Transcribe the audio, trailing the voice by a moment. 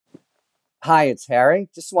Hi, it's Harry.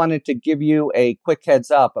 Just wanted to give you a quick heads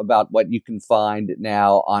up about what you can find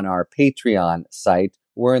now on our Patreon site.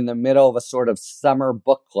 We're in the middle of a sort of summer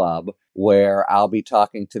book club where I'll be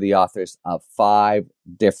talking to the authors of 5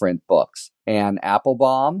 different books. Anne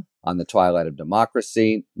Applebaum on The Twilight of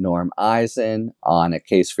Democracy, Norm Eisen on A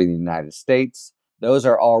Case for the United States. Those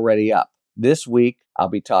are already up. This week, I'll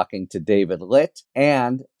be talking to David Litt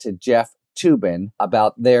and to Jeff Toobin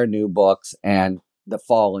about their new books, and the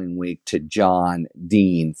following week to John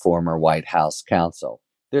Dean, former White House counsel.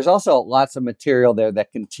 There's also lots of material there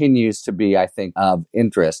that continues to be, I think, of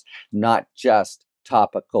interest, not just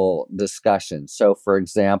topical discussions. So, for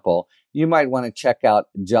example, you might want to check out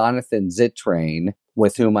Jonathan Zittrain,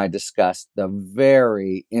 with whom I discussed the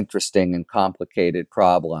very interesting and complicated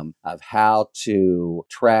problem of how to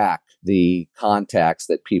track the contacts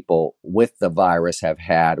that people with the virus have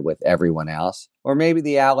had with everyone else. Or maybe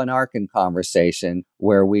the Alan Arkin conversation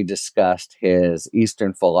where we discussed his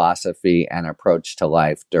Eastern philosophy and approach to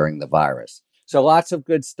life during the virus. So lots of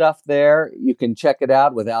good stuff there. You can check it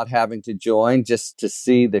out without having to join, just to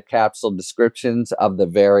see the capsule descriptions of the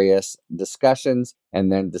various discussions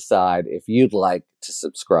and then decide if you'd like to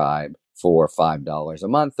subscribe for $5 a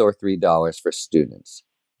month or $3 for students.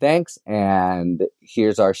 Thanks, and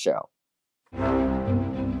here's our show.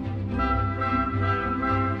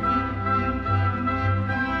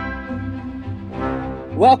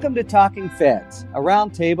 Welcome to Talking Feds, a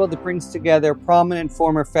roundtable that brings together prominent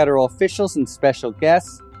former federal officials and special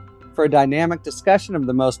guests for a dynamic discussion of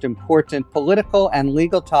the most important political and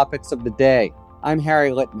legal topics of the day. I'm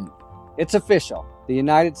Harry Litman. It's official. The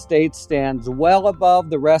United States stands well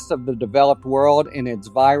above the rest of the developed world in its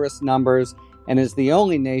virus numbers and is the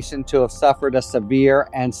only nation to have suffered a severe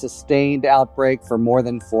and sustained outbreak for more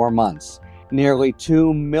than 4 months. Nearly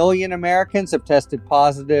 2 million Americans have tested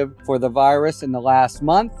positive for the virus in the last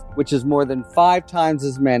month, which is more than 5 times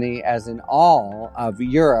as many as in all of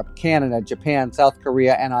Europe, Canada, Japan, South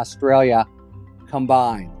Korea, and Australia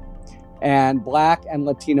combined. And Black and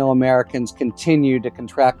Latino Americans continue to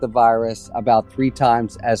contract the virus about 3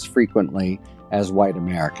 times as frequently as white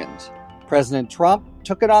Americans. President Trump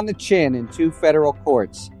took it on the chin in 2 federal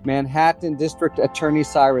courts. Manhattan District Attorney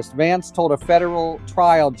Cyrus Vance told a federal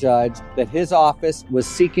trial judge that his office was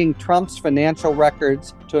seeking Trump's financial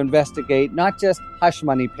records to investigate not just hush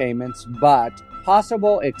money payments, but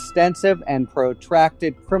possible extensive and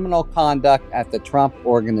protracted criminal conduct at the Trump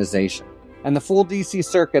Organization. And the full D.C.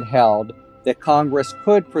 Circuit held that Congress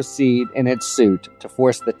could proceed in its suit to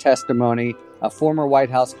force the testimony of former White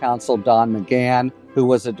House counsel Don McGahn, who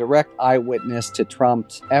was a direct eyewitness to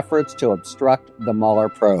Trump's efforts to obstruct the Mueller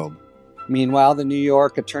probe. Meanwhile, the New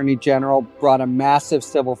York Attorney General brought a massive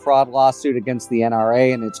civil fraud lawsuit against the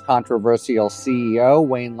NRA and its controversial CEO,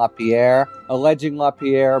 Wayne LaPierre, alleging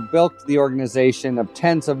LaPierre bilked the organization of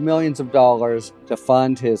tens of millions of dollars to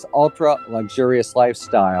fund his ultra-luxurious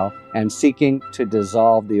lifestyle and seeking to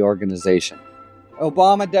dissolve the organization.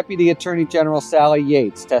 Obama Deputy Attorney General Sally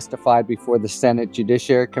Yates testified before the Senate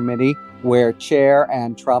Judiciary Committee, where Chair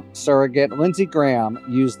and Trump surrogate Lindsey Graham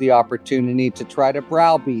used the opportunity to try to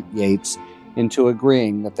browbeat Yates into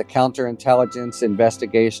agreeing that the counterintelligence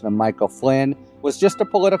investigation of Michael Flynn was just a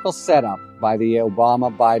political setup by the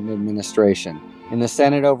Obama-Biden administration. In the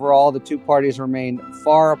Senate overall, the 2 parties remained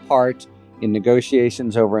far apart in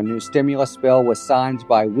negotiations over a new stimulus bill with signs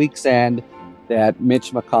by week's end that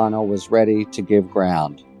Mitch McConnell was ready to give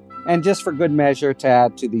ground. And just for good measure, to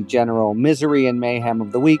add to the general misery and mayhem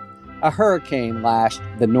of the week, a hurricane lashed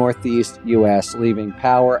the northeast U.S., leaving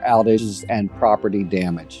power outages and property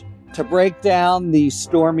damage. To break down the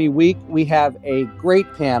stormy week, we have a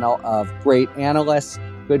great panel of great analysts,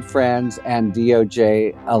 good friends, and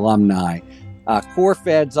DOJ alumni. Core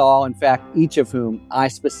feds all, in fact, each of whom I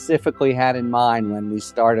specifically had in mind when we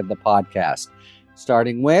started the podcast.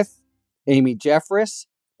 Starting with Amy Jeffress.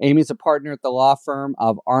 Amy's a partner at the law firm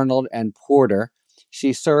of Arnold and Porter.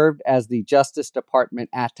 She served as the Justice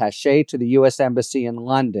Department attaché to the U.S. Embassy in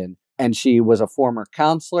London, and she was a former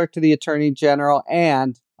counselor to the Attorney General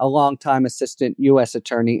and a longtime assistant U.S.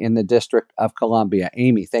 attorney in the District of Columbia.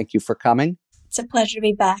 Amy, thank you for coming. It's a pleasure to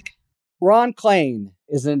be back. Ron Klain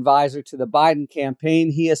is an advisor to the Biden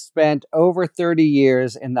campaign. He has spent over 30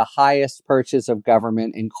 years in the highest perches of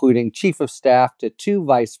government, including chief of staff to 2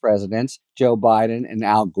 vice presidents, Joe Biden and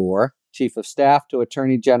Al Gore, chief of staff to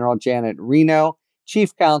Attorney General Janet Reno,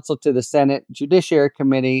 chief counsel to the Senate Judiciary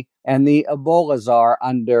Committee, and the Ebola czar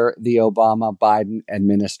under the Obama-Biden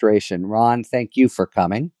administration. Ron, thank you for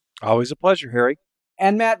coming. Always a pleasure, Harry.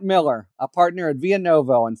 And Matt Miller, a partner at Via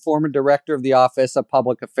Novo and former director of the Office of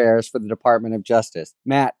Public Affairs for the Department of Justice.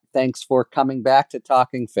 Matt, thanks for coming back to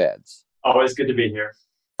Talking Feds. Always good to be here.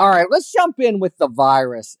 All right, let's jump in with the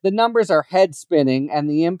virus. The numbers are head spinning and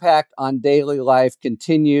the impact on daily life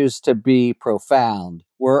continues to be profound.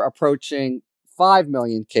 We're approaching 5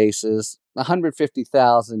 million cases,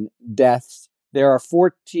 150,000 deaths. There are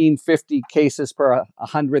 1,450 cases per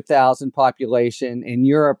 100,000 population. In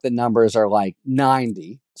Europe, the numbers are like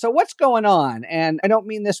 90. So what's going on? And I don't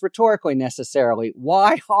mean this rhetorically necessarily.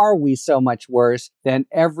 Why are we so much worse than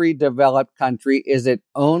every developed country? Is it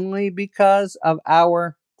only because of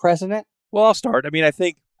our president? Well, I'll start.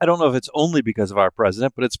 I don't know if it's only because of our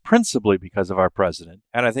president, but it's principally because of our president.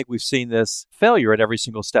 And I think we've seen this failure at every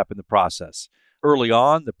single step in the process. Early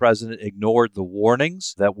on, the president ignored the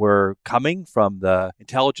warnings that were coming from the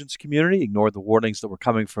intelligence community, ignored the warnings that were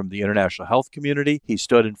coming from the international health community. He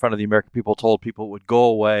stood in front of the American people, told people it would go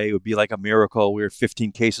away. It would be like a miracle. We were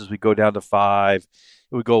 15 cases, we'd go down to 5.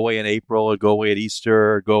 It would go away in April, it would go away at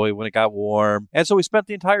Easter, it would go away when it got warm. And so we spent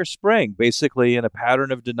the entire spring basically in a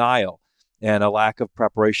pattern of denial and a lack of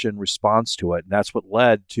preparation response to it. And that's what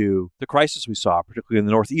led to the crisis we saw, particularly in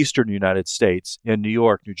the northeastern United States, in New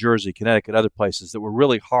York, New Jersey, Connecticut, other places that were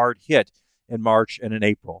really hard hit in March and in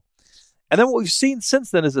April. And then what we've seen since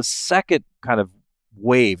then is a second kind of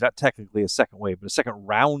wave, not technically a second wave, but a second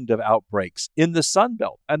round of outbreaks in the Sun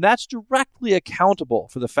Belt. And that's directly accountable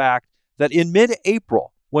for the fact that in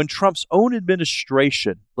mid-April, when Trump's own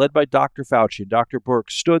administration, led by Dr. Fauci and Dr.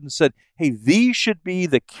 Birx, stood and said, hey, these should be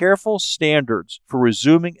the careful standards for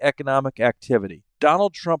resuming economic activity,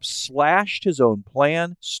 Donald Trump slashed his own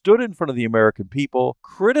plan, stood in front of the American people,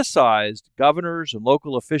 criticized governors and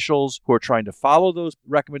local officials who are trying to follow those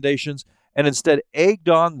recommendations, and instead egged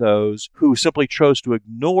on those who simply chose to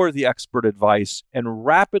ignore the expert advice and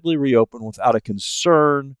rapidly reopen without a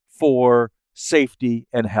concern for safety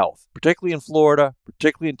and health, particularly in Florida,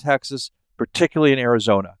 particularly in Texas, particularly in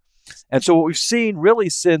Arizona. And so what we've seen really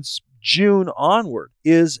since June onward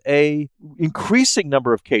is a increasing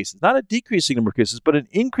number of cases, not a decreasing number of cases, but an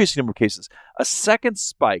increasing number of cases, a second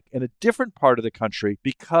spike in a different part of the country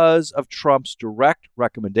because of Trump's direct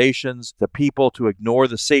recommendations to people to ignore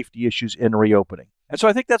the safety issues in reopening. And so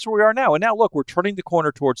I think that's where we are now. And now, look, we're turning the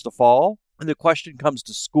corner towards the fall. And the question comes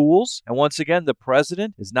to schools. And once again, the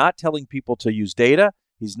president is not telling people to use data.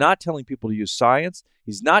 He's not telling people to use science.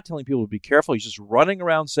 He's not telling people to be careful. He's just running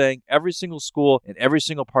around saying every single school in every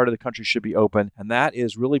single part of the country should be open. And that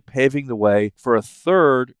is really paving the way for a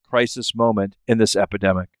third crisis moment in this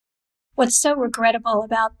epidemic. What's so regrettable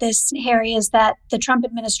about this, Harry, is that the Trump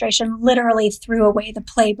administration literally threw away the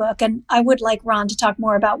playbook. And I would like Ron to talk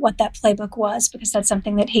more about what that playbook was, because that's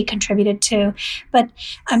something that he contributed to. But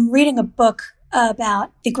I'm reading a book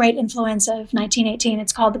about the Great Influenza of 1918.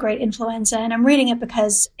 It's called The Great Influenza. And I'm reading it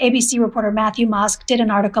because ABC reporter Matthew Mosk did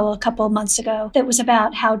an article a couple of months ago that was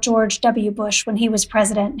about how George W. Bush, when he was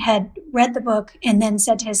president, had read the book and then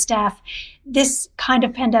said to his staff, this kind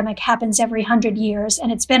of pandemic happens every 100 years,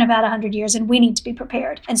 and it's been about 100 years, and we need to be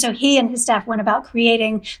prepared. And so he and his staff went about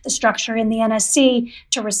creating the structure in the NSC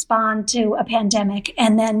to respond to a pandemic.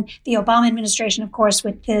 And then the Obama administration, of course,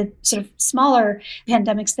 with the sort of smaller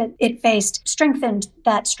pandemics that it faced, strengthened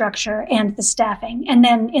that structure and the staffing. And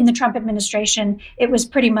then in the Trump administration, it was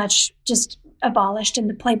pretty much just abolished and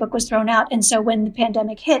the playbook was thrown out. And so when the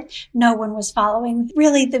pandemic hit, no one was following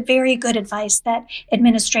really the very good advice that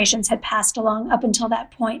administrations had passed along up until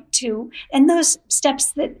that point too. And those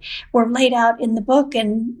steps that were laid out in the book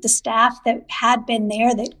and the staff that had been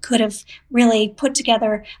there that could have really put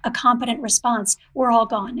together a competent response were all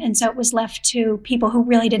gone. And so it was left to people who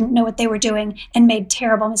really didn't know what they were doing and made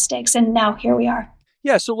terrible mistakes. And now here we are.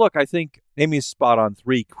 Yeah, so look, I think Amy's spot on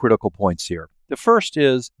 3 critical points here. The first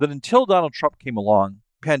is that until Donald Trump came along,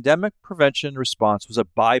 pandemic prevention response was a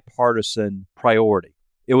bipartisan priority.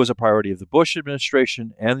 It was a priority of the Bush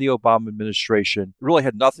administration and the Obama administration. It really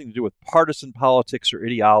had nothing to do with partisan politics or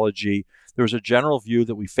ideology. There was a general view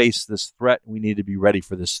that we face this threat and we need to be ready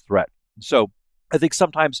for this threat. So I think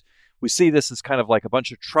sometimes we see this as kind of like a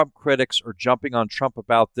bunch of Trump critics are jumping on Trump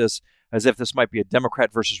about this as if this might be a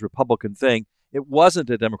Democrat versus Republican thing. It wasn't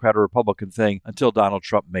a Democrat or Republican thing until Donald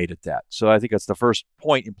Trump made it that. So I think that's the first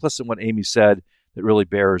point implicit in what Amy said that really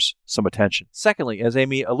bears some attention. Secondly, as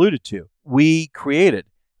Amy alluded to, we created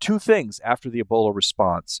 2 things after the Ebola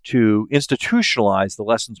response to institutionalize the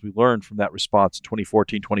lessons we learned from that response in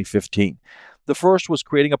 2014, 2015. The first was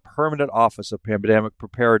creating a permanent office of pandemic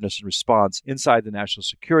preparedness and response inside the National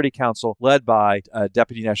Security Council, led by a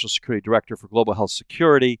Deputy National Security Director for Global Health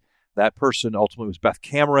Security. That person ultimately was Beth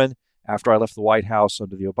Cameron. After I left the White House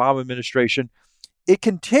under the Obama administration, it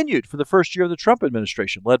continued for the first year of the Trump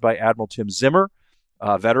administration, led by Admiral Tim Zimmer,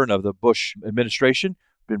 a veteran of the Bush administration,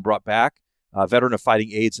 been brought back a veteran of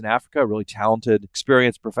fighting AIDS in Africa, a really talented,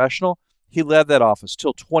 experienced professional. He led that office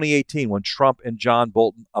till 2018 when Trump and John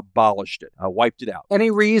Bolton abolished it, wiped it out. Any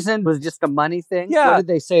reason? Was it just a money thing? Yeah. What did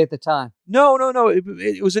they say at the time? No.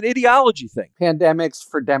 It was an ideology thing. Pandemics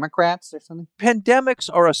for Democrats or something? Pandemics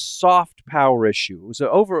are a soft power issue. It was an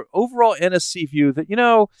overall NSC view that,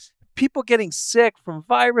 people getting sick from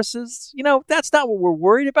viruses, that's not what we're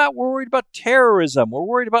worried about. We're worried about terrorism. We're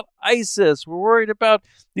worried about ISIS. We're worried about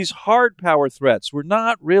these hard power threats. We're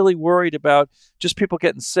not really worried about just people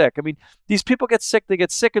getting sick. I mean, these people get sick. They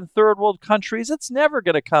get sick in third world countries. It's never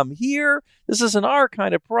going to come here. This isn't our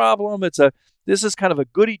kind of problem. This is kind of a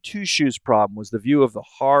goody two-shoes problem, was the view of the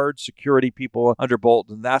hard security people under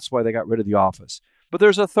Bolton. And that's why they got rid of the office. But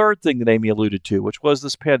there's a third thing that Amy alluded to, which was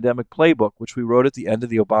this pandemic playbook, which we wrote at the end of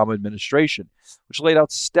the Obama administration, which laid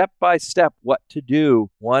out step by step what to do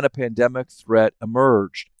when a pandemic threat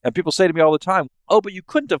emerged. And people say to me all the time, oh, but you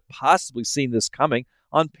couldn't have possibly seen this coming.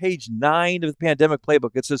 On page 9 of the pandemic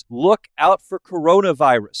playbook, it says, look out for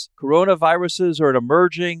coronavirus. Coronaviruses are an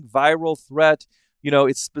emerging viral threat.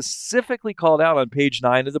 It's specifically called out on page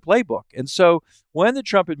 9 of the playbook. And so when the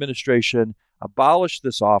Trump administration abolished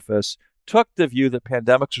this office, took the view that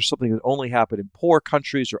pandemics are something that only happen in poor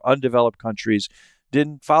countries or undeveloped countries,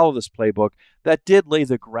 didn't follow this playbook, that did lay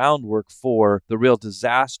the groundwork for the real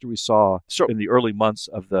disaster we saw in the early months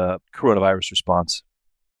of the coronavirus response.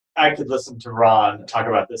 I could listen to Ron talk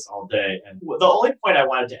about this all day. And the only point I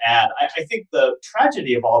wanted to add, I think the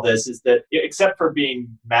tragedy of all this is that, except for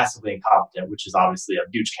being massively incompetent, which is obviously a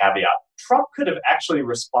huge caveat, Trump could have actually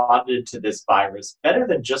responded to this virus better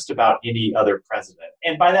than just about any other president.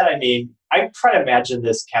 And by that, I mean, I try to imagine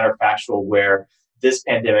this counterfactual where this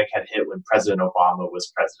pandemic had hit when President Obama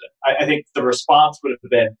was president. I think the response would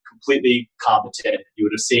have been completely competent. You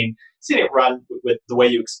would have seen it run with the way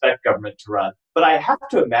you expect government to run. But I have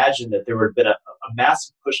to imagine that there would have been a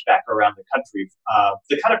massive pushback around the country.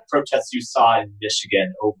 The kind of protests you saw in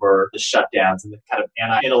Michigan over the shutdowns and the kind of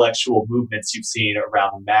anti-intellectual movements you've seen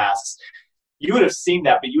around masks, you would have seen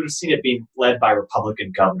that, but you would have seen it being led by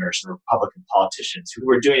Republican governors and Republican politicians who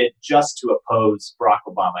were doing it just to oppose Barack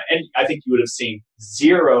Obama. And I think you would have seen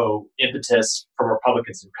zero impetus from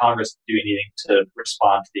Republicans in Congress to do anything to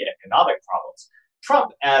respond to the economic problems.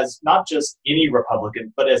 Trump, as not just any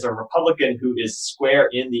Republican, but as a Republican who is square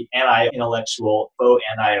in the anti-intellectual, faux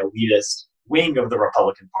anti-elitist wing of the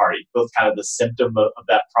Republican Party, both kind of the symptom of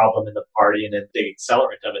that problem in the party and a big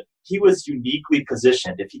accelerant of it, he was uniquely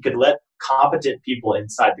positioned. If he could let competent people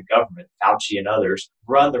inside the government, Fauci and others,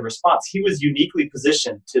 run the response, he was uniquely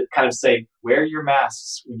positioned to kind of say, wear your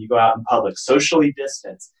masks when you go out in public, socially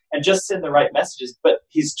distance, and just send the right messages. But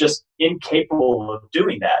he's just incapable of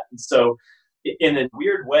doing that. And so in a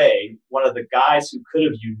weird way, one of the guys who could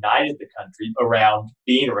have united the country around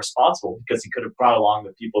being responsible, because he could have brought along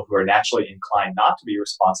the people who are naturally inclined not to be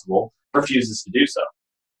responsible, refuses to do so.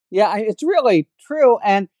 Yeah, it's really true.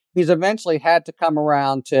 And he's eventually had to come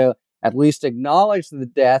around to at least acknowledge the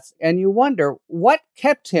deaths. And you wonder what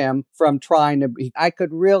kept him from trying to be. I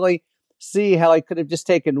could really see how he could have just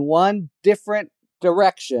taken one different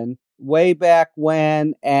direction way back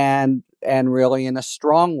when and really in a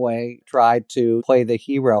strong way tried to play the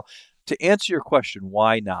hero. To answer your question,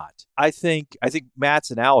 why not? I think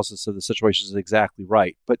Matt's analysis of the situation is exactly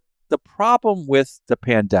right. But the problem with the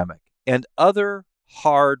pandemic and other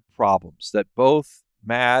hard problems that both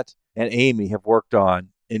Matt and Amy have worked on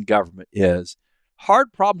in government is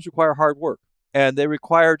hard problems require hard work. And they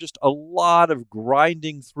require just a lot of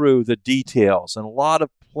grinding through the details and a lot of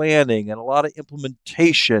planning and a lot of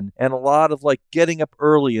implementation and a lot of getting up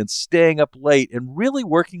early and staying up late and really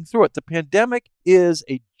working through it. The pandemic is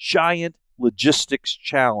a giant logistics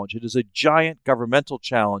challenge. It is a giant governmental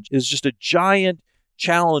challenge. It is just a giant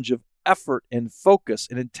challenge of effort and focus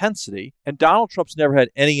and intensity. And Donald Trump's never had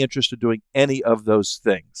any interest in doing any of those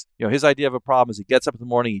things. His idea of a problem is he gets up in the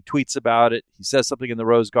morning, he tweets about it, he says something in the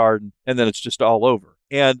Rose Garden, and then it's just all over.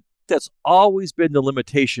 And that's always been the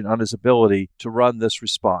limitation on his ability to run this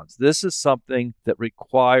response. This is something that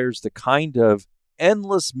requires the kind of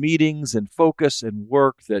endless meetings and focus and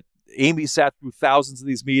work that Amy sat through thousands of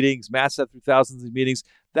these meetings, Matt sat through thousands of these meetings.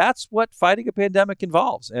 That's what fighting a pandemic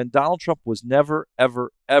involves. And Donald Trump was never,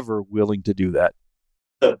 ever, ever willing to do that.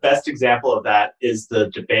 The best example of that is the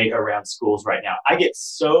debate around schools right now. I get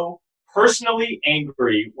so personally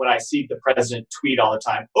angry when I see the president tweet all the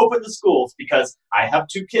time, open the schools, because I have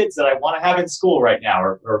 2 kids that I want to have in school right now,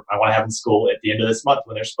 or I want to have in school at the end of this month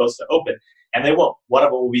when they're supposed to open. And they won't. One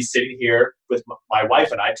of them will be sitting here with my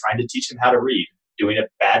wife and I trying to teach him how to read, doing a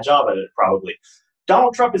bad job at it probably.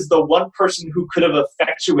 Donald Trump is the one person who could have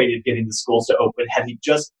effectuated getting the schools to open had he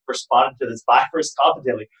just responded to this virus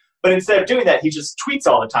competently. But instead of doing that, he just tweets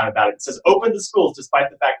all the time about it. It says, open the schools,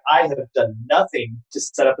 despite the fact I have done nothing to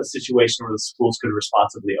set up a situation where the schools could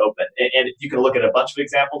responsibly open. And you can look at a bunch of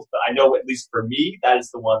examples, but I know, at least for me, that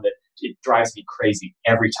is the one that it drives me crazy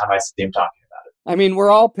every time I see him talking about it. I mean,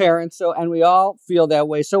 we're all parents, and we all feel that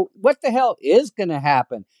way. So what the hell is going to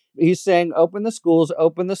happen? He's saying, open the schools,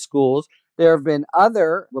 open the schools. There have been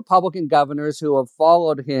other Republican governors who have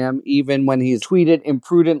followed him, even when he's tweeted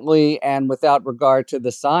imprudently and without regard to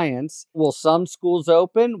the science. Will some schools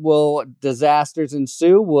open? Will disasters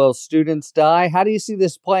ensue? Will students die? How do you see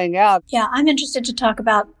this playing out? Yeah, I'm interested to talk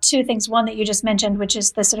about two things. One that you just mentioned, which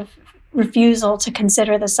is the sort of refusal to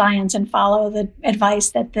consider the science and follow the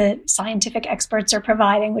advice that the scientific experts are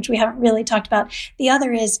providing, which we haven't really talked about. The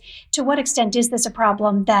other is, to what extent is this a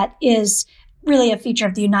problem that is really a feature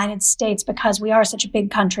of the United States, because we are such a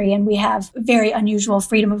big country and we have very unusual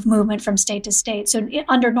freedom of movement from state to state. So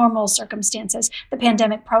under normal circumstances, the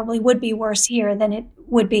pandemic probably would be worse here than it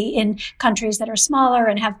would be in countries that are smaller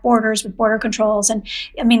and have borders with border controls. And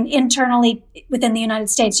I mean, internally within the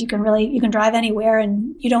United States, you can drive anywhere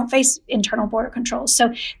and you don't face internal border controls.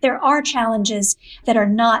 So there are challenges that are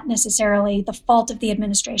not necessarily the fault of the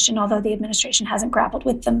administration, although the administration hasn't grappled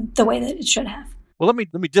with them the way that it should have. Well, let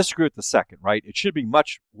me disagree with the second, right? It should be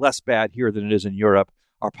much less bad here than it is in Europe.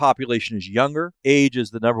 Our population is younger. Age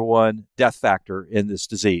is the number one death factor in this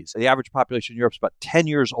disease. The average population in Europe is about 10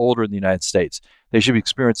 years older than the United States. They should be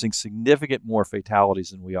experiencing significant more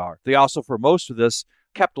fatalities than we are. They also, for most of this,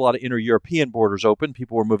 kept a lot of inter-European borders open.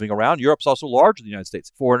 People were moving around. Europe's also larger than the United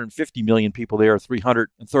States. 450 million people there,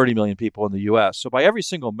 330 million people in the U.S. So by every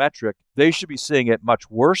single metric, they should be seeing it much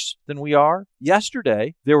worse than we are.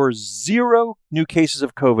 Yesterday, there were 0 new cases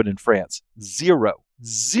of COVID in France. 0.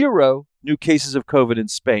 0 new cases of COVID in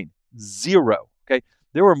Spain. 0. Okay.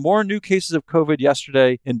 There were more new cases of COVID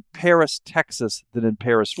yesterday in Paris, Texas than in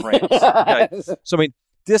Paris, France. Okay? So, I mean,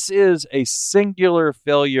 this is a singular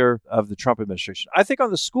failure of the Trump administration. I think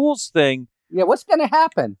on the schools thing. Yeah, what's going to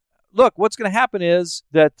happen? Look, what's going to happen is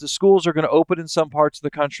that the schools are going to open in some parts of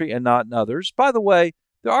the country and not in others. By the way,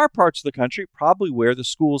 there are parts of the country probably where the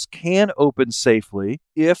schools can open safely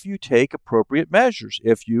if you take appropriate measures,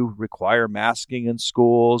 if you require masking in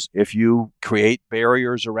schools, if you create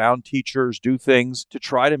barriers around teachers, do things to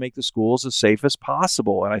try to make the schools as safe as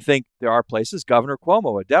possible. And I think there are places. Governor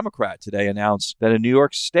Cuomo, a Democrat, today announced that in New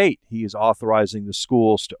York State, he is authorizing the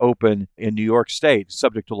schools to open in New York State,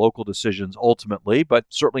 subject to local decisions ultimately, but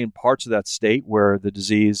certainly in parts of that state where the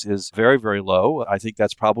disease is very, very low, I think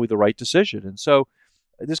that's probably the right decision. And so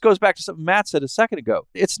this goes back to something Matt said a second ago.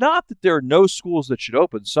 It's not that there are no schools that should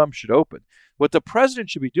open. Some should open. What the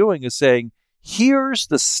president should be doing is saying, here's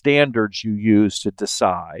the standards you use to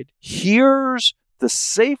decide. Here's the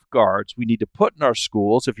safeguards we need to put in our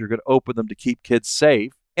schools if you're going to open them to keep kids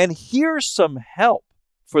safe. And here's some help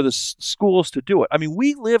for the schools to do it. I mean,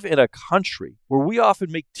 we live in a country where we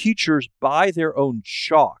often make teachers buy their own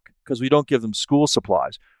chalk because we don't give them school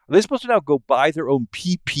supplies. Are they supposed to now go buy their own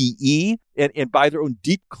PPE and buy their own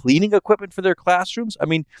deep cleaning equipment for their classrooms? I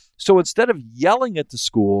mean, so instead of yelling at the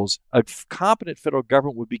schools, a competent federal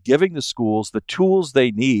government would be giving the schools the tools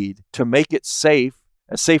they need to make it safe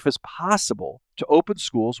as possible to open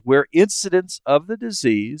schools where incidence of the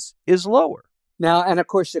disease is lower. Now, and of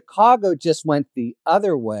course, Chicago just went the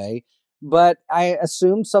other way, but I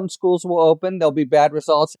assume some schools will open. There'll be bad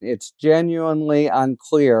results. It's genuinely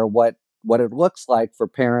unclear what it looks like for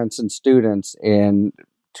parents and students in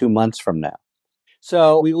 2 months from now.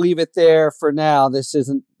 So we leave it there for now. This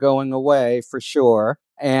isn't going away for sure.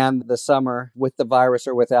 And the summer, with the virus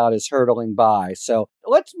or without, is hurtling by. So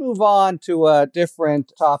let's move on to a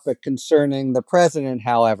different topic concerning the president,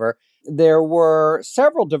 however. There were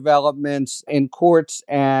several developments in courts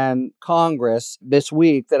and Congress this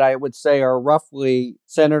week that I would say are roughly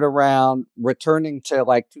centered around returning to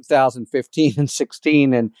like 2015 and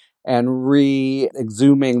 16 and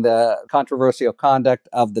re-exhuming the controversial conduct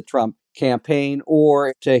of the Trump campaign,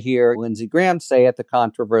 or to hear Lindsey Graham say it, the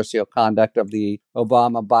controversial conduct of the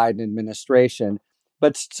Obama-Biden administration.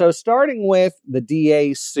 But so starting with the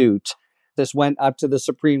DA suit, this went up to the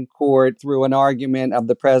Supreme Court through an argument of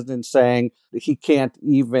the president saying he can't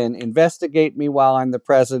even investigate me while I'm the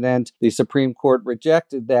president. The Supreme Court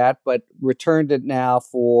rejected that, but returned it now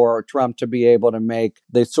for Trump to be able to make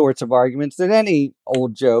the sorts of arguments that any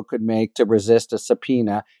old Joe could make to resist a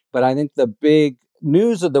subpoena. But I think the big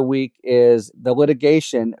news of the week is the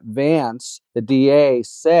litigation. Vance, the DA,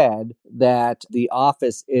 said that the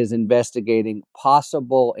office is investigating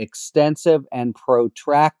possible extensive and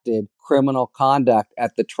protracted criminal conduct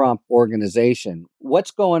at the Trump organization.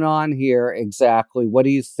 What's going on here exactly? What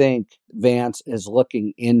do you think Vance is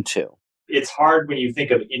looking into? It's hard when you think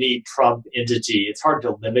of any Trump entity, it's hard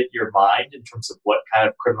to limit your mind in terms of what kind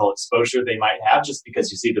of criminal exposure they might have just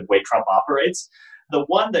because you see the way Trump operates. The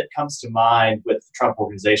one that comes to mind with the Trump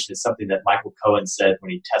organization is something that Michael Cohen said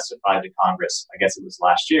when he testified to Congress. I guess it was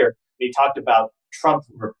last year. He talked about Trump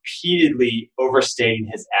repeatedly overstating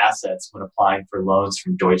his assets when applying for loans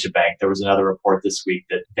from Deutsche Bank. There was another report this week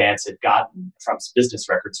that Vance had gotten Trump's business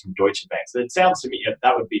records from Deutsche Bank. So it sounds to me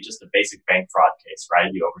that would be just a basic bank fraud case, right?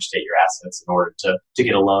 You overstate your assets in order to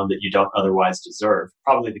get a loan that you don't otherwise deserve.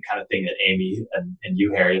 Probably the kind of thing that Amy and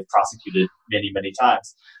you, Harry, have prosecuted many, many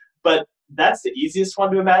times. But that's the easiest one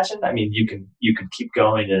to imagine. I mean, you can keep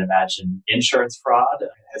going and imagine insurance fraud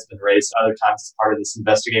has been raised other times as part of this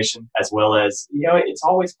investigation, as well as, it's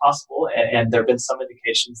always possible. And there have been some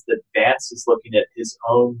indications that Vance is looking at his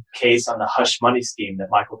own case on the hush money scheme that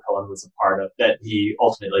Michael Cohen was a part of, that he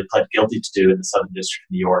ultimately pled guilty to in the Southern District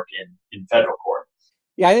of New York in federal court.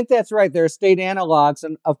 Yeah, I think that's right. There are state analogs.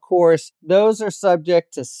 And of course, those are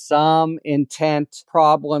subject to some intent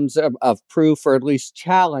problems of proof, or at least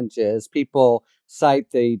challenges. People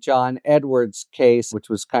cite the John Edwards case, which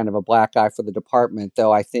was kind of a black eye for the department,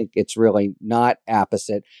 though I think it's really not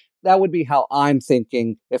apposite. That would be how I'm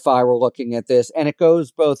thinking if I were looking at this. And it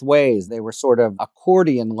goes both ways. They were sort of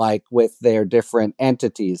accordion-like with their different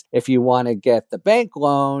entities. If you want to get the bank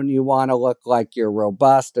loan, you want to look like you're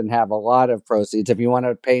robust and have a lot of proceeds. If you want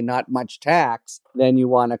to pay not much tax, then you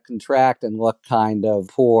want to contract and look kind of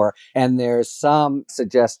poor. And there's some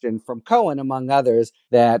suggestion from Cohen, among others,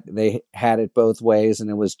 that they had it both ways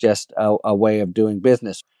and it was just a way of doing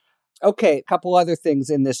business. Okay, a couple other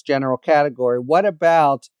things in this general category. What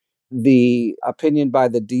about the opinion by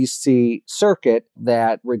the D.C. Circuit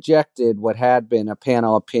that rejected what had been a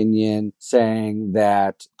panel opinion saying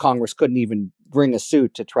that Congress couldn't even bring a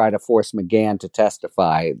suit to try to force McGahn to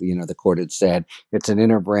testify? The court had said it's an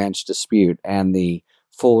interbranch dispute, and the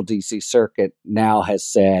full D.C. Circuit now has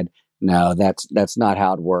said, no, that's not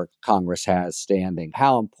how it works. Congress has standing.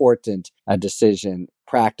 How important a decision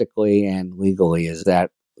practically and legally is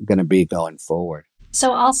that going to be going forward?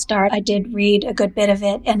 So I'll start. I did read a good bit of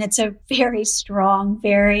it, and it's a very strong,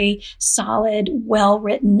 very solid,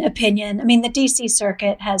 well-written opinion. I mean, the D.C.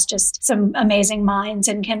 Circuit has just some amazing minds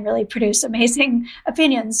and can really produce amazing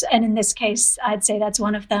opinions. And in this case, I'd say that's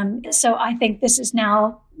one of them. So I think this is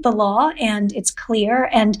now the law, and it's clear.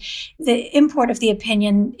 And the import of the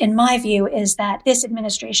opinion, in my view, is that this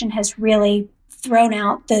administration has really thrown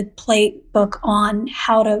out the playbook on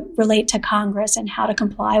how to relate to Congress and how to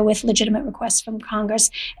comply with legitimate requests from Congress.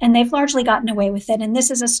 And they've largely gotten away with it. And this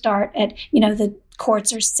is a start at, the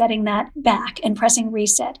courts are setting that back and pressing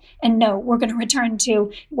reset. And no, we're going to return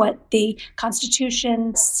to what the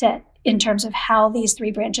Constitution set in terms of how these three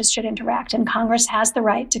branches should interact. And Congress has the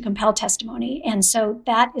right to compel testimony. And so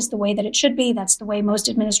that is the way that it should be. That's the way most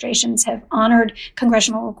administrations have honored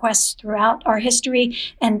congressional requests throughout our history.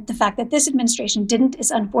 And the fact that this administration didn't is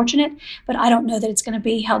unfortunate, but I don't know that it's going to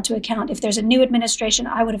be held to account. If there's a new administration,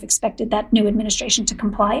 I would have expected that new administration to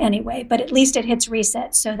comply anyway. But at least it hits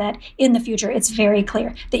reset so that in the future, it's very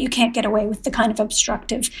clear that you can't get away with the kind of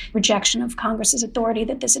obstructive rejection of Congress's authority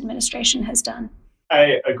that this administration has done.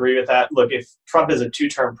 I agree with that. Look, if Trump is a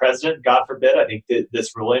two-term president, God forbid, I think that this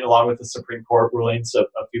ruling, along with the Supreme Court rulings a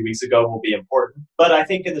few weeks ago, will be important. But I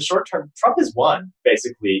think in the short term, Trump has won,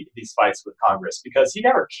 basically, these fights with Congress because he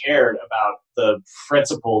never cared about the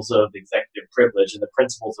principles of executive privilege and the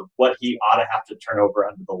principles of what he ought to have to turn over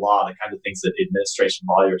under the law, the kind of things that administration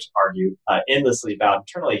lawyers argue endlessly about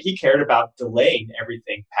internally. He cared about delaying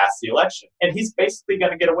everything past the election. And he's basically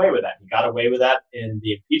going to get away with that. He got away with that in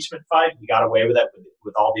the impeachment fight. He got away with that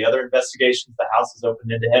with all the other investigations the House has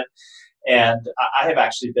opened into him. And I have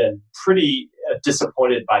actually been pretty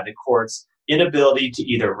disappointed by the court's inability to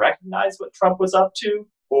either recognize what Trump was up to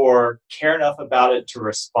or care enough about it to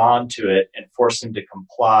respond to it and force him to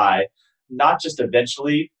comply, not just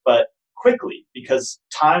eventually, but quickly, because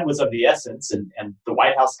time was of the essence, and the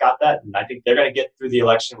White House got that. And I think they're going to get through the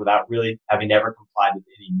election without really having ever complied with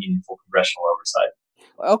any meaningful congressional oversight.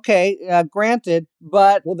 Okay, granted,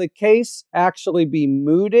 but will the case actually be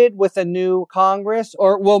mooted with a new Congress,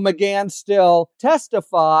 or will McGahn still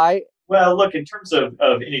testify? Well, look, in terms of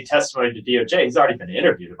any testimony to DOJ, he's already been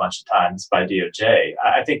interviewed a bunch of times by DOJ.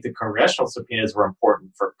 I think the congressional subpoenas were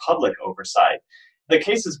important for public oversight. The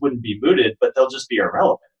cases wouldn't be mooted, but they'll just be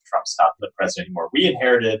irrelevant. Trump's not the president anymore. We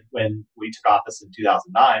inherited, when we took office in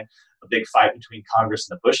 2009, a big fight between Congress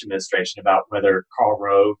and the Bush administration about whether Karl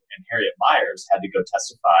Rove and Harriet Miers had to go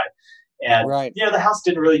testify. And, right. The House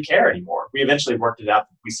didn't really care anymore. We eventually worked it out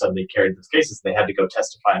that we suddenly carried those cases. They had to go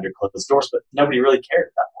testify under closed doors, but nobody really cared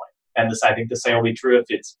at that point. And I think the same will be true if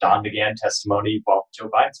it's Don McGahn testimony while Joe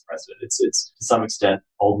Biden's president. It's to some extent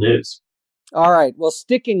old news. All right. Well,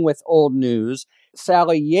 sticking with old news,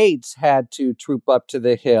 Sally Yates had to troop up to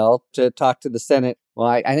the Hill to talk to the Senate. Well,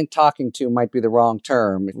 I think talking to might be the wrong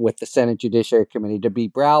term, with the Senate Judiciary Committee, to be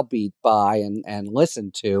browbeat by and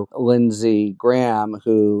listen to Lindsey Graham,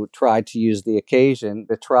 who tried to use the occasion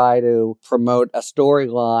to try to promote a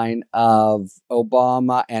storyline of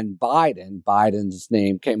Obama and Biden. Biden's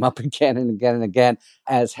name came up again and again and again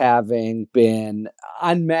as having been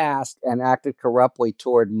unmasked and acted corruptly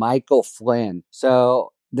toward Michael Flynn.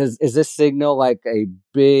 So is this signal like a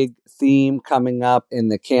big theme coming up in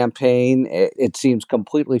the campaign? It seems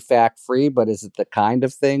completely fact-free, but is it the kind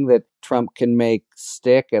of thing that Trump can make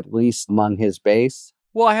stick, at least among his base?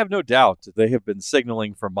 Well, I have no doubt that they have been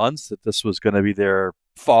signaling for months that this was going to be their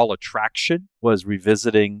fall attraction, was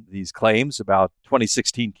revisiting these claims about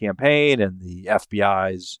 2016 campaign and the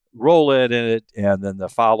FBI's role in it, and then the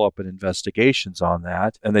follow-up and investigations on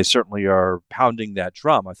that. And they certainly are pounding that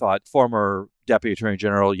drum. I thought former Deputy Attorney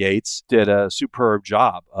General Yates did a superb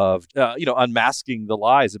job of, unmasking the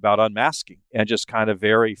lies about unmasking, and just kind of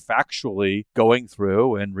very factually going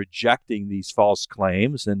through and rejecting these false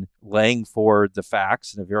claims and laying forward the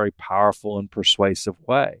facts in a very powerful and persuasive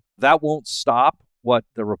way. That won't stop what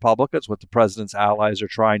the Republicans, what the president's allies are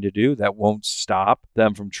trying to do. That won't stop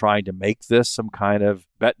them from trying to make this some kind of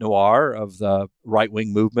bête noire of the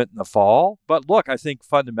right-wing movement in the fall. But look, I think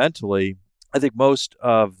fundamentally, most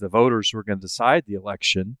of the voters who are going to decide the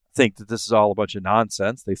election think that this is all a bunch of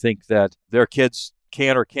nonsense. They think that their kids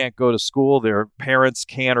can or can't go to school. Their parents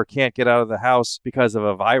can or can't get out of the house because of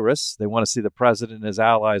a virus. They want to see the president and his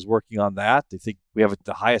allies working on that. They think we have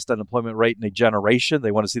the highest unemployment rate in a generation.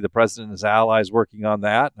 They want to see the president and his allies working on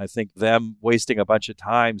that. And I think them wasting a bunch of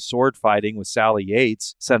time sword fighting with Sally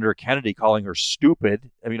Yates, Senator Kennedy calling her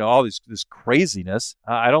stupid, all this craziness,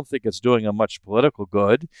 I don't think it's doing them much political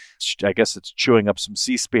good. I guess it's chewing up some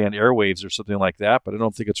C-SPAN airwaves or something like that, but I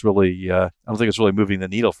don't think it's really moving the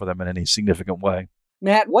needle for them in any significant way.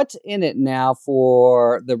 Matt, what's in it now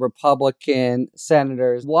for the Republican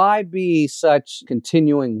senators? Why be such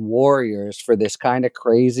continuing warriors for this kind of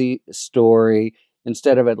crazy story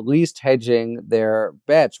instead of at least hedging their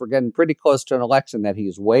bets? We're getting pretty close to an election that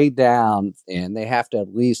he's way down, and they have to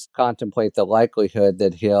at least contemplate the likelihood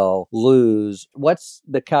that he'll lose. What's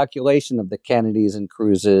the calculation of the Kennedys and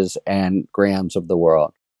Cruzes and Grahams of the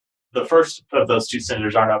world? The first of those two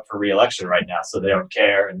senators aren't up for re-election right now, so they don't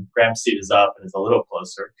care. And Graham's seat is up and is a little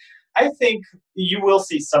closer. I think you will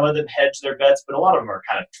see some of them hedge their bets, but a lot of them are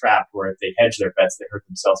kind of trapped where if they hedge their bets, they hurt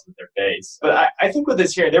themselves with their base. But I think with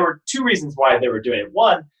this hearing, there were two reasons why they were doing it.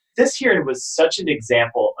 One, this hearing was such an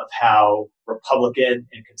example of how Republican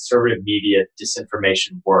and conservative media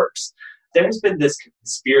disinformation works. There's been this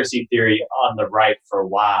conspiracy theory on the right for a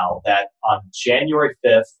while that on January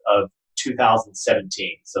 5th of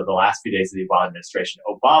 2017, so the last few days of the Obama administration,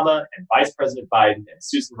 Obama and Vice President Biden and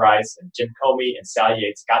Susan Rice and Jim Comey and Sally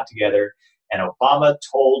Yates got together, and Obama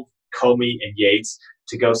told Comey and Yates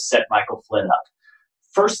to go set Michael Flynn up.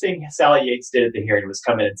 First thing Sally Yates did at the hearing was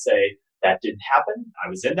come in and say, that didn't happen. I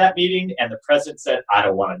was in that meeting, and the president said, I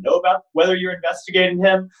don't want to know about whether you're investigating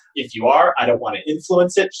him. If you are, I don't want to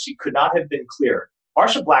influence it. She could not have been clearer.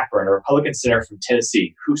 Marsha Blackburn, a Republican senator from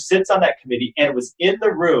Tennessee, who sits on that committee and was in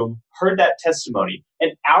the room, heard that testimony,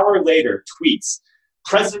 an hour later tweets,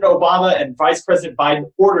 President Obama and Vice President Biden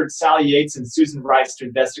ordered Sally Yates and Susan Rice to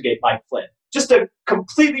investigate Mike Flynn. Just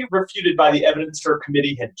completely refuted by the evidence her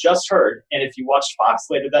committee had just heard. And if you watched Fox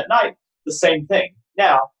later that night, the same thing.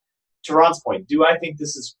 Now, to Ron's point, do I think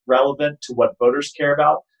this is relevant to what voters care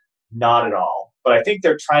about? Not at all. But I think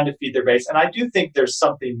they're trying to feed their base. And I do think there's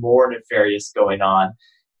something more nefarious going on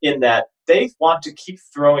in that they want to keep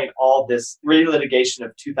throwing all this relitigation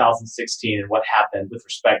of 2016 and what happened with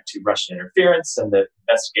respect to Russian interference and the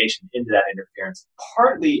investigation into that interference,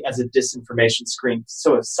 partly as a disinformation screen.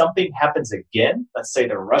 So if something happens again, let's say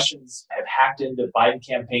the Russians have hacked into Biden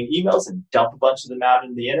campaign emails and dumped a bunch of them out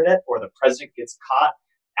in the internet, or the president gets caught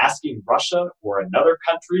asking Russia or another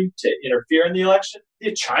country to interfere in the election,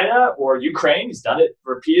 China or Ukraine, he's done it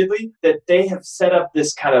repeatedly, that they have set up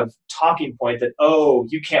this kind of talking point that, oh,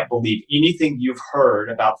 you can't believe anything you've heard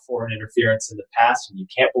about foreign interference in the past, and you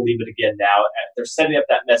can't believe it again now. They're setting up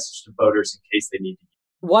that message to voters in case they need to.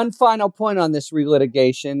 One final point on this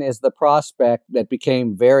relitigation is the prospect that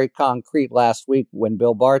became very concrete last week when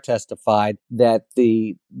Bill Barr testified that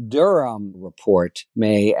the Durham report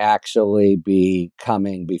may actually be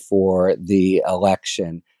coming before the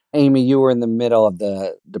election. Amy, you were in the middle of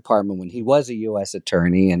the department when he was a U.S.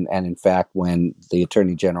 attorney and in fact, when the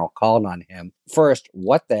attorney general called on him. First,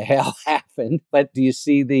 what the hell happened? But do you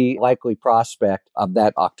see the likely prospect of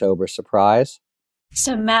that October surprise?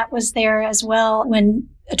 So Matt was there as well when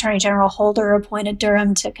Attorney General Holder appointed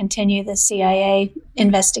Durham to continue the CIA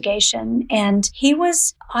investigation. And he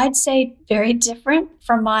was, I'd say, very different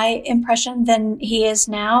from my impression than he is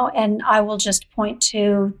now. And I will just point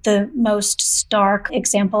to the most stark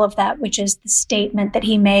example of that, which is the statement that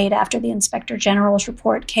he made after the Inspector General's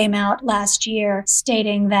report came out last year,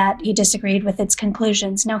 stating that he disagreed with its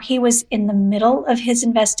conclusions. Now, he was in the middle of his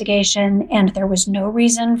investigation, and there was no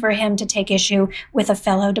reason for him to take issue with a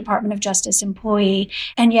fellow Department of Justice employee.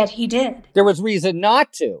 And yet he did. There was reason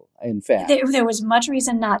not to, in fact. There was much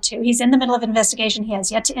reason not to. He's in the middle of investigation. He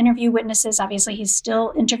has yet to interview witnesses. Obviously, he's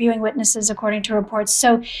still interviewing witnesses according to reports.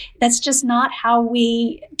 So that's just not how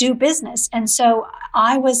we do business. And so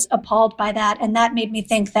I was appalled by that. And that made me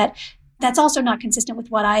think that that's also not consistent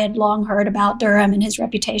with what I had long heard about Durham and his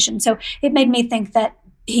reputation. So it made me think that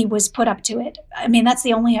he was put up to it. I mean, that's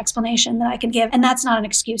the only explanation that I can give. And that's not an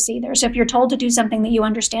excuse either. So if you're told to do something that you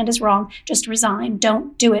understand is wrong, just resign.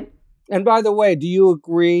 Don't do it. And by the way, do you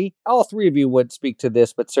agree, all three of you would speak to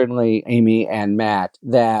this, but certainly Amy and Matt,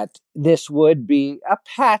 that this would be a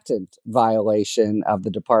patent violation of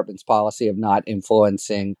the department's policy of not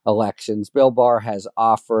influencing elections? Bill Barr has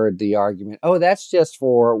offered the argument, that's just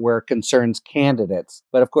for where it concerns candidates.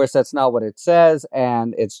 But of course, that's not what it says,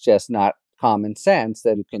 and it's just not common sense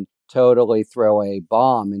that you can totally throw a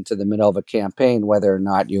bomb into the middle of a campaign, whether or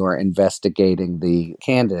not you're investigating the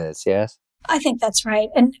candidates, yes? I think that's right.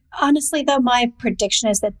 And honestly, though, my prediction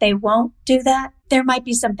is that they won't do that. There might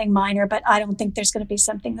be something minor, but I don't think there's going to be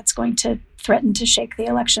something that's going to threaten to shake the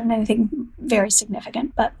election, anything very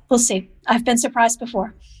significant. But we'll see. I've been surprised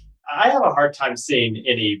before. I have a hard time seeing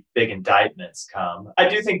any big indictments come. I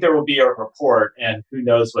do think there will be a report, and who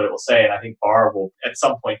knows what it will say. And I think Barr will at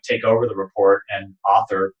some point take over the report and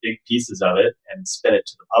author big pieces of it and spin it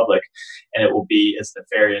to the public. And it will be as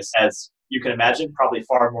nefarious as you can imagine, probably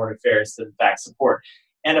far more nefarious than fact support.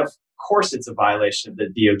 And of course, it's a violation of the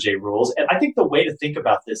DOJ rules. And I think the way to think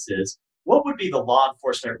about this is, what would be the law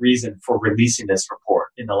enforcement reason for releasing this report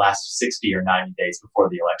in the last 60 or 90 days before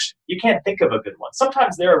the election? You can't think of a good one.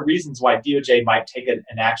 Sometimes there are reasons why DOJ might take an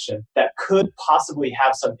action that could possibly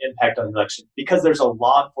have some impact on the election because there's a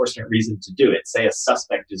law enforcement reason to do it. Say a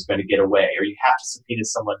suspect is going to get away, or you have to subpoena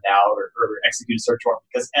someone now or execute a search warrant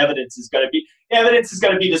because evidence is going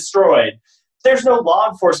to be destroyed. There's no law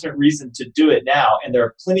enforcement reason to do it now, and there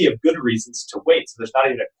are plenty of good reasons to wait. So there's not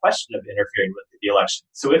even a question of interfering with the election.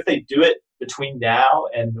 So if they do it between now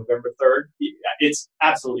and November 3rd, it's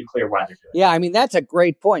absolutely clear why they're doing it. Yeah, I mean, that's a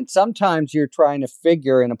great point. Sometimes you're trying to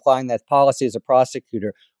figure in applying that policy as a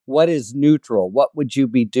prosecutor, what is neutral? What would you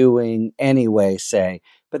be doing anyway, say?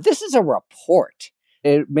 But this is a report.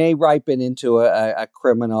 It may ripen into a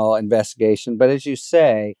criminal investigation. But as you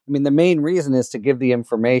say, I mean, the main reason is to give the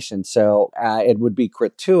information. So it would be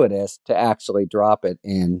gratuitous to actually drop it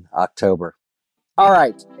in October. All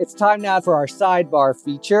right, it's time now for our sidebar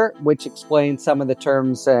feature, which explains some of the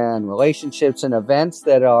terms and relationships and events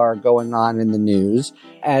that are going on in the news.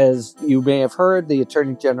 As you may have heard, the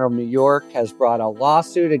Attorney General of New York has brought a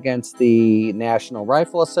lawsuit against the National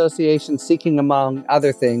Rifle Association, seeking, among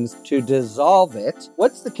other things, to dissolve it.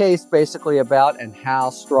 What's the case basically about, and how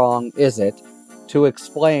strong is it? To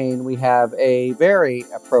explain, we have a very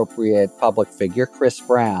appropriate public figure, Chris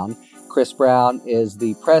Brown. Chris Brown is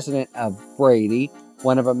the president of Brady,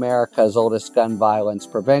 one of America's oldest gun violence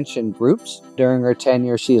prevention groups. During her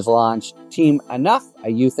tenure, she has launched Team Enough, a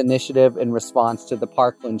youth initiative in response to the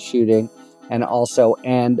Parkland shooting, and also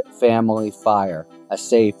End Family Fire, a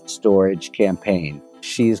safe storage campaign.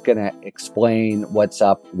 She's going to explain what's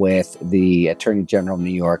up with the Attorney General of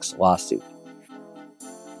New York's lawsuit.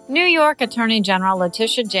 New York Attorney General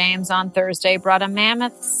Letitia James on Thursday brought a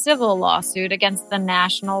mammoth civil lawsuit against the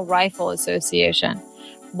National Rifle Association.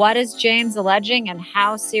 What is James alleging, and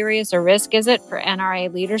how serious a risk is it for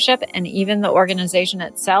NRA leadership and even the organization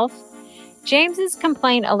itself? James's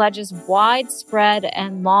complaint alleges widespread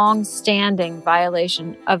and long-standing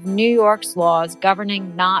violation of New York's laws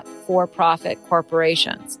governing not-for-profit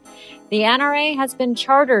corporations. The NRA has been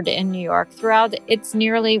chartered in New York throughout its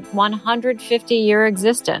nearly 150-year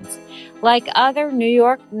existence. Like other New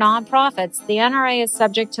York nonprofits, the NRA is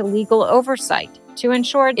subject to legal oversight. to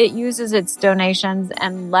ensure it uses its donations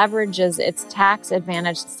and leverages its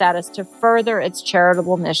tax-advantaged status to further its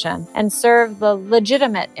charitable mission and serve the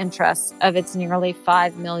legitimate interests of its nearly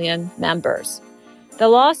 5 million members. The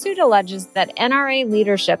lawsuit alleges that NRA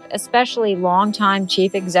leadership, especially longtime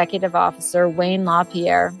Chief Executive Officer Wayne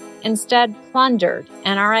LaPierre, instead plundered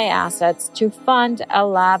NRA assets to fund a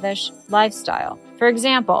lavish lifestyle. For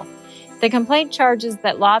example, the complaint charges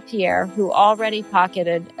that LaPierre, who already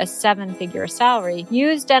pocketed a 7-figure salary,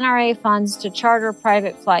 used NRA funds to charter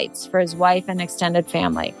private flights for his wife and extended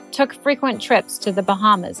family, took frequent trips to the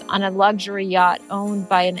Bahamas on a luxury yacht owned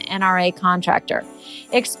by an NRA contractor,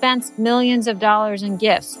 expensed millions of dollars in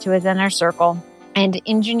gifts to his inner circle, and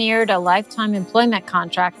engineered a lifetime employment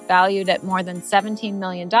contract valued at more than $17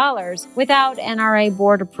 million without NRA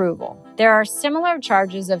board approval. There are similar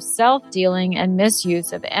charges of self-dealing and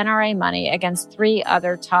misuse of NRA money against 3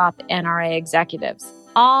 other top NRA executives.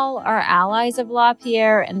 All are allies of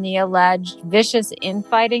LaPierre and the alleged vicious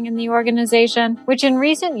infighting in the organization, which in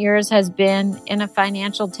recent years has been in a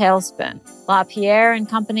financial tailspin. LaPierre and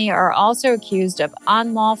company are also accused of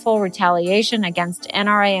unlawful retaliation against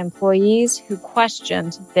NRA employees who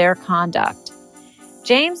questioned their conduct.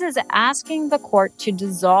 James is asking the court to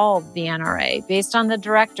dissolve the NRA based on the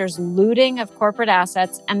director's looting of corporate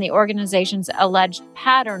assets and the organization's alleged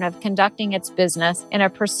pattern of conducting its business in a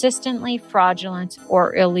persistently fraudulent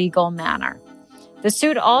or illegal manner. The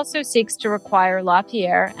suit also seeks to require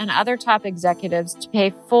LaPierre and other top executives to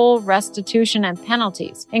pay full restitution and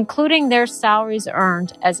penalties, including their salaries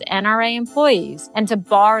earned as NRA employees, and to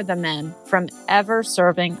bar the men from ever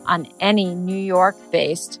serving on any New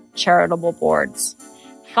York-based charitable boards.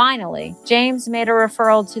 Finally, James made a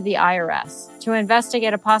referral to the IRS to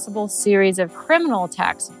investigate a possible series of criminal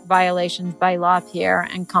tax violations by LaPierre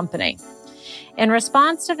and company. In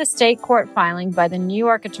response to the state court filing by the New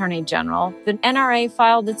York Attorney General, the NRA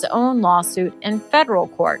filed its own lawsuit in federal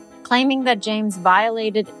court, claiming that James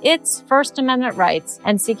violated its First Amendment rights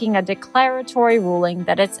and seeking a declaratory ruling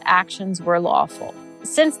that its actions were lawful.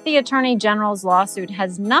 Since the Attorney General's lawsuit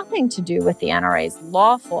has nothing to do with the NRA's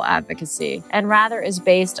lawful advocacy and rather is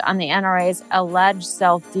based on the NRA's alleged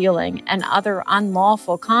self-dealing and other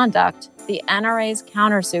unlawful conduct, the NRA's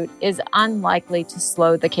countersuit is unlikely to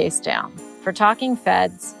slow the case down. For Talking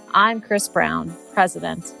Feds, I'm Chris Brown,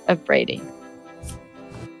 president of Brady.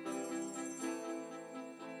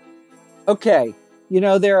 Okay.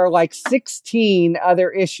 There are like 16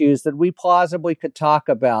 other issues that we plausibly could talk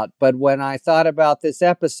about. But when I thought about this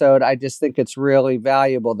episode, I just think it's really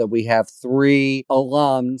valuable that we have 3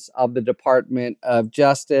 alums of the Department of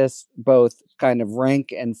Justice, both kind of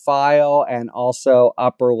rank and file and also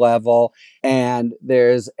upper level. And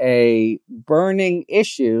there's a burning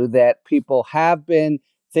issue that people have been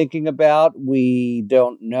thinking about. We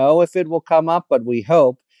don't know if it will come up, but we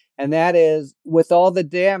hope. And that is, with all the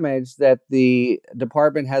damage that the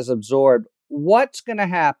department has absorbed, what's going to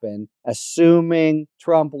happen, assuming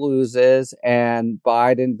Trump loses and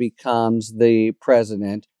Biden becomes the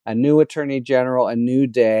president, a new attorney general, a new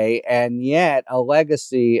day, and yet a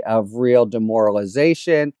legacy of real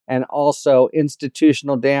demoralization and also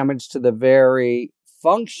institutional damage to the very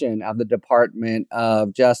function of the Department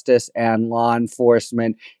of Justice and law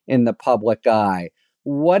enforcement in the public eye.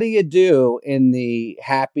 What do you do in the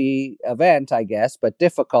happy event, I guess, but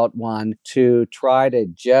difficult one, to try to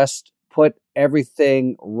just put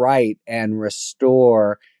everything right and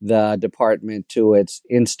restore the department to its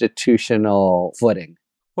institutional footing?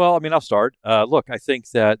 Well, I'll start. Look, I think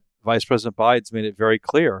that Vice President Biden's made it very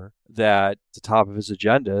clear that the top of his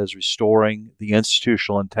agenda is restoring the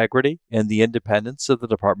institutional integrity and the independence of the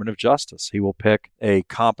Department of Justice. He will pick a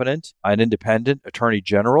competent and independent attorney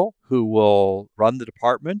general who will run the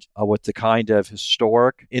department with the kind of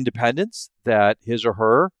historic independence that his or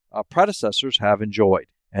her predecessors have enjoyed.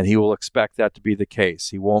 And he will expect that to be the case.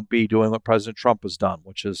 He won't be doing what President Trump has done,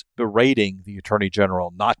 which is berating the attorney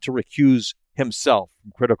general not to recuse himself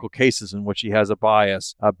from critical cases in which he has a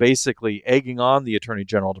bias, basically egging on the attorney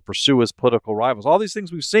general to pursue his political rivals. All these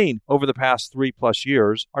things we've seen over the past 3+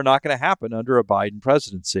 years are not going to happen under a Biden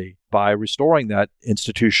presidency by restoring that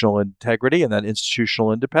institutional integrity and that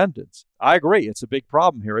institutional independence. I agree. It's a big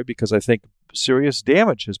problem here because I think serious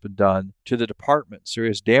damage has been done to the department.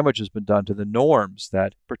 Serious damage has been done to the norms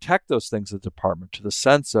that protect those things of the department, to the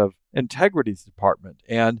sense of integrity of the department.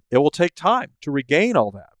 And it will take time to regain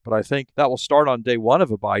all that. But I think that will start on day one of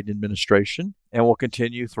a Biden administration and will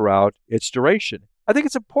continue throughout its duration. I think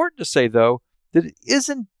it's important to say, though, that it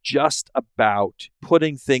isn't just about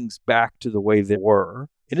putting things back to the way they were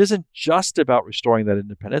it isn't just about restoring that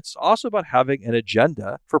independence. It's also about having an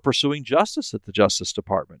agenda for pursuing justice at the Justice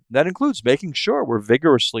Department. That includes making sure we're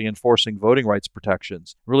vigorously enforcing voting rights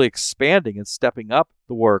protections, really expanding and stepping up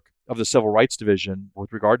the work of the Civil Rights Division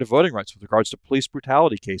with regard to voting rights, with regards to police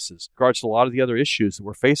brutality cases, with regards to a lot of the other issues that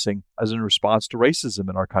we're facing as in response to racism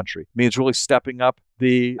in our country. It means really stepping up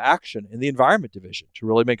the action in the Environment Division to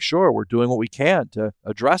really make sure we're doing what we can to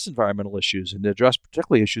address environmental issues and to address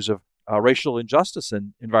particularly issues of racial injustice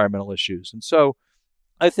and environmental issues. And so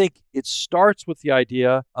I think it starts with the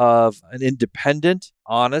idea of an independent,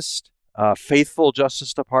 honest, faithful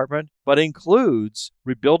Justice Department, but includes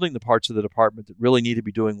rebuilding the parts of the department that really need to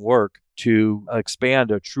be doing work to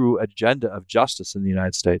expand a true agenda of justice in the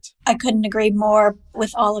United States. I couldn't agree more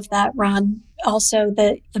with all of that, Ron. Also,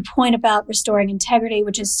 the point about restoring integrity,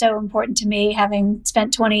 which is so important to me, having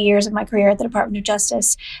spent 20 years of my career at the Department of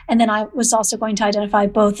Justice. And then I was also going to identify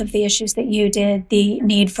both of the issues that you did, the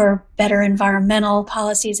need for better environmental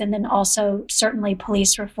policies, and then also certainly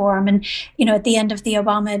police reform. And, at the end of the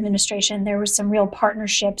Obama administration, there were some real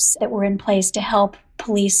partnerships that were in place to help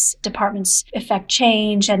police departments effect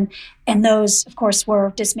change. And those, of course,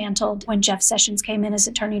 were dismantled when Jeff Sessions came in as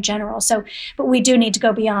Attorney General. But we do need to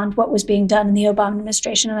go beyond what was being done in the Obama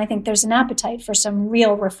administration. And I think there's an appetite for some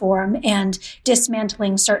real reform and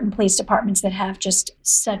dismantling certain police departments that have just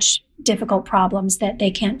such difficult problems that they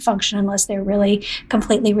can't function unless they're really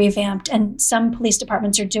completely revamped. And some police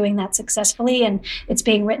departments are doing that successfully, and it's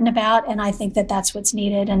being written about. And I think that that's what's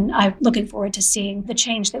needed. And I'm looking forward to seeing the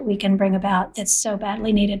change that we can bring about that's so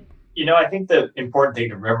badly needed. I think the important thing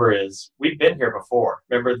to remember is we've been here before.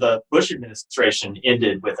 Remember, the Bush administration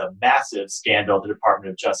ended with a massive scandal at the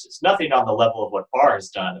Department of Justice. Nothing on the level of what Barr has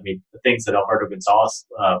done. I mean, the things that Alberto Gonzales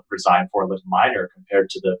resigned for was minor compared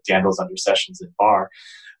to the scandals under Sessions and Barr.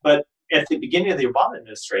 But at the beginning of the Obama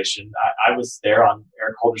administration, I was there on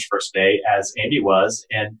Eric Holder's first day, as Amy was,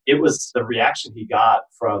 and it was the reaction he got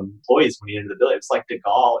from employees when he entered the building. It was like de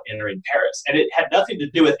Gaulle entering Paris. And it had nothing to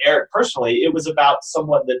do with Eric personally. It was about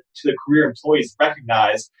someone that the career employees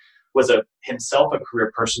recognized was himself a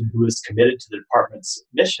career person who was committed to the department's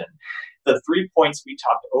mission. The 3 points we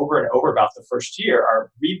talked over and over about the first year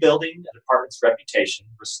are rebuilding the department's reputation,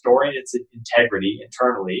 restoring its integrity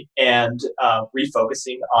internally, and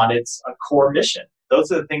refocusing on its core mission.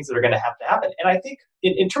 Those are the things that are going to happen. And I think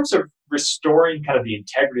in terms of restoring kind of the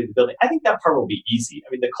integrity of the building, I think that part will be easy.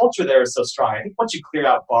 I mean, the culture there is so strong. I think once you clear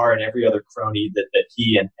out Barr and every other crony that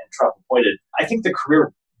he and Trump appointed, I think the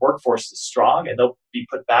career workforce is strong and they'll be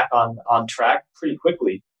put back on track pretty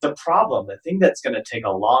quickly. The problem, the thing that's going to take a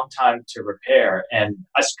long time to repair, and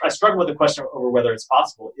I struggle with the question over whether it's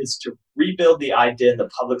possible, is to rebuild the idea in the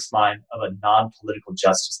public's mind of a non-political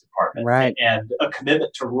Justice Department, right, and a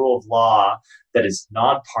commitment to rule of law that is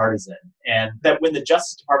nonpartisan, and that when the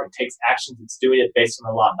Justice Department takes actions, it's doing it based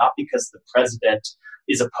on the law, not because the president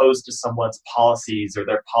is opposed to someone's policies or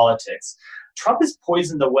their politics. Trump has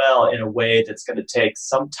poisoned the well in a way that's going to take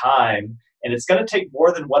some time, and it's going to take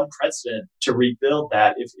more than one president to rebuild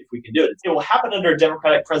that if we can do it. It will happen under a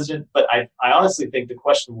Democratic president, but I honestly think the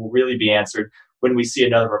question will really be answered when we see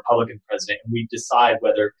another Republican president and we decide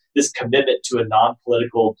whether this commitment to a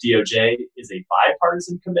non-political DOJ is a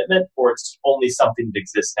bipartisan commitment or it's only something that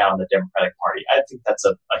exists now in the Democratic Party. I think that's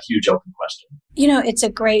a huge open question. It's a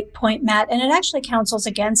great point, Matt, and it actually counsels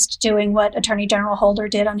against doing what Attorney General Holder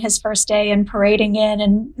did on his first day and parading in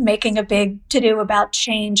and making a big to-do about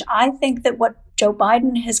change. I think that what Joe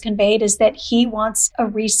Biden has conveyed is that he wants a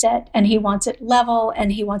reset and he wants it level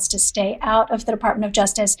and he wants to stay out of the Department of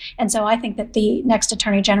Justice. And so I think that the next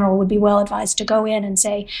Attorney General would be well advised to go in and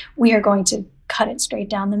say, we are going to cut it straight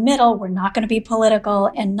down the middle. We're not going to be political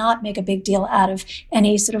and not make a big deal out of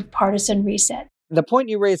any sort of partisan reset. The point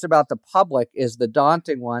you raised about the public is the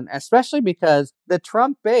daunting one, especially because the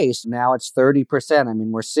Trump base, now it's 30%. I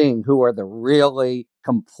mean, we're seeing who are the really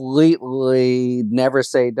completely never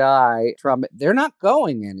say die Trump. They're not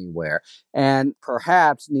going anywhere. And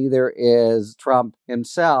perhaps neither is Trump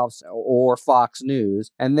himself or Fox News.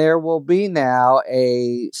 And there will be now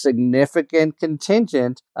a significant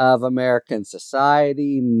contingent of American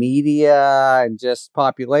society, media, and just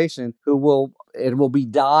population it will be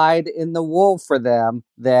dyed in the wool for them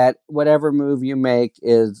that whatever move you make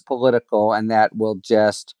is political, and that will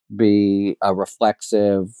just be a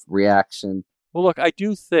reflexive reaction. Well, look, I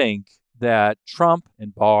do think that Trump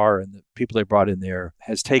and Barr and the people they brought in there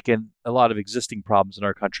has taken a lot of existing problems in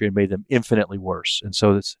our country and made them infinitely worse. And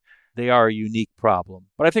so they are a unique problem.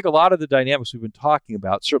 But I think a lot of the dynamics we've been talking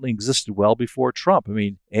about certainly existed well before Trump. I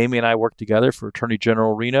mean, Amy and I worked together for Attorney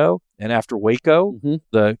General Reno, And after Waco,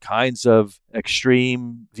 the kinds of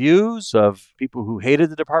extreme views of people who hated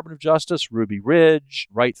the Department of Justice, Ruby Ridge,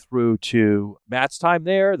 right through to Matt's time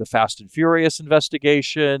there, the Fast and Furious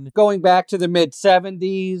investigation. Going back to the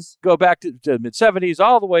mid-'70s. Go back to the mid-'70s,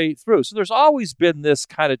 all the way through. So there's always been this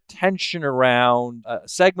kind of tension around a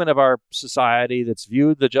segment of our society that's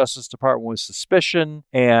viewed the Justice Department with suspicion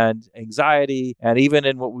and anxiety, and even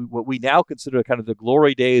in what we now consider kind of the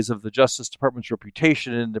glory days of the Justice Department's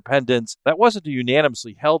reputation and independence. That wasn't a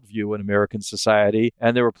unanimously held view in American society,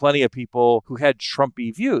 and there were plenty of people who had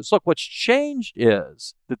Trumpy views. Look, what's changed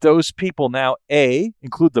is that those people now, A,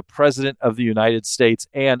 include the President of the United States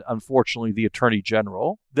and, unfortunately, the Attorney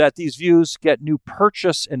General, that these views get new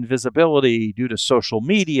purchase and visibility due to social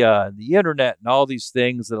media and the internet and all these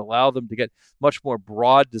things that allow them to get much more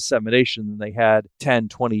broad dissemination than they had 10,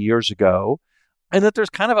 20 years ago, and that there's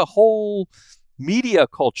kind of a whole media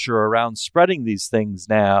culture around spreading these things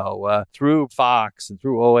now through Fox and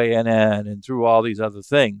through OANN and through all these other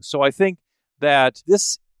things. So I think that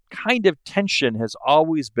this kind of tension has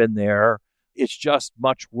always been there. It's just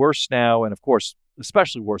much worse now. And of course,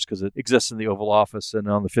 especially worse because it exists in the Oval Office and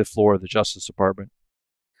on the 5th floor of the Justice Department.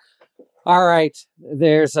 All right.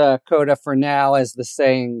 There's a coda for now, as the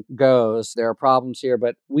saying goes. There are problems here,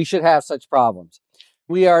 but we should have such problems.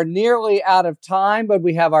 We are nearly out of time, but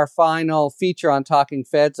we have our final feature on Talking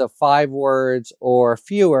Feds of 5 words or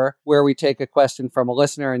fewer, where we take a question from a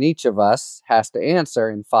listener and each of us has to answer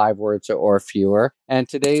in 5 words or fewer. And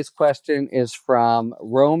today's question is from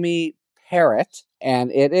Romy Parrott,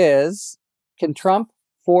 and it is, can Trump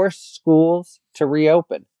force schools to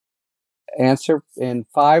reopen? Answer in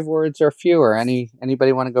 5 words or fewer.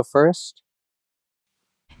 Anybody want to go first?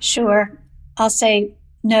 Sure. I'll say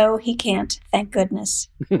no, he can't. Thank goodness.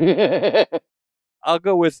 I'll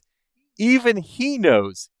go with even he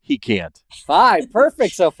knows he can't. 5.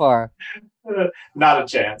 Perfect so far. Not a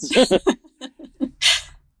chance.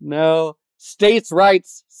 No. States'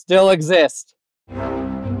 rights still exist.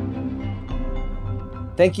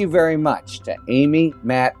 Thank you very much to Amy,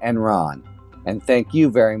 Matt, and Ron. And thank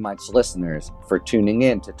you very much, listeners, for tuning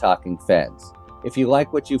in to Talking Feds. If you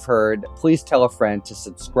like what you've heard, please tell a friend to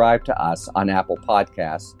subscribe to us on Apple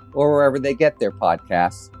Podcasts or wherever they get their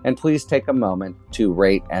podcasts. And please take a moment to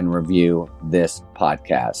rate and review this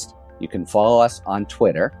podcast. You can follow us on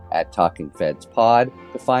Twitter at Talking Feds Pod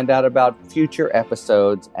to find out about future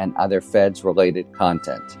episodes and other Feds-related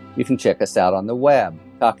content. You can check us out on the web,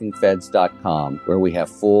 talkingfeds.com, where we have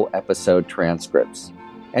full episode transcripts.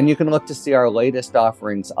 And you can look to see our latest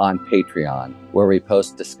offerings on Patreon, where we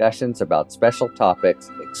post discussions about special topics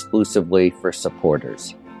exclusively for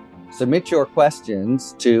supporters. Submit your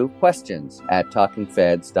questions to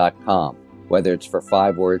questions@talkingfeds.com, whether it's for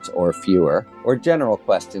 5 words or fewer, or general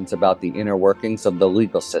questions about the inner workings of the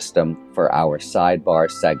legal system for our sidebar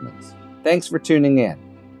segments. Thanks for tuning in.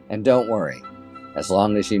 And don't worry, as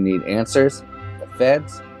long as you need answers, the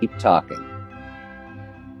Feds keep talking.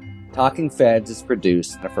 Talking Feds is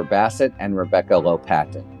produced by Jennifer Bassett and Rebecca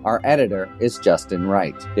Lopatin. Our editor is Justin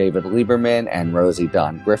Wright. David Lieberman and Rosie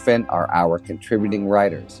Dawn Griffin are our contributing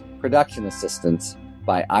writers. Production assistance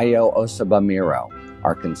by Ayo Osabamiro.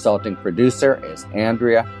 Our consulting producer is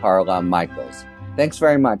Andrea Carla Michaels. Thanks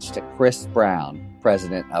very much to Chris Brown,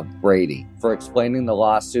 president of Brady, for explaining the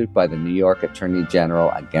lawsuit by the New York Attorney General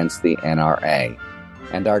against the NRA.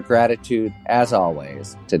 And our gratitude, as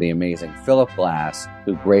always, to the amazing Philip Glass,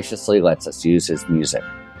 who graciously lets us use his music.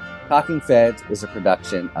 Talking Feds is a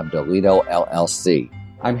production of Dolito LLC.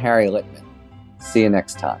 I'm Harry Litman. See you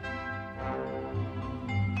next time.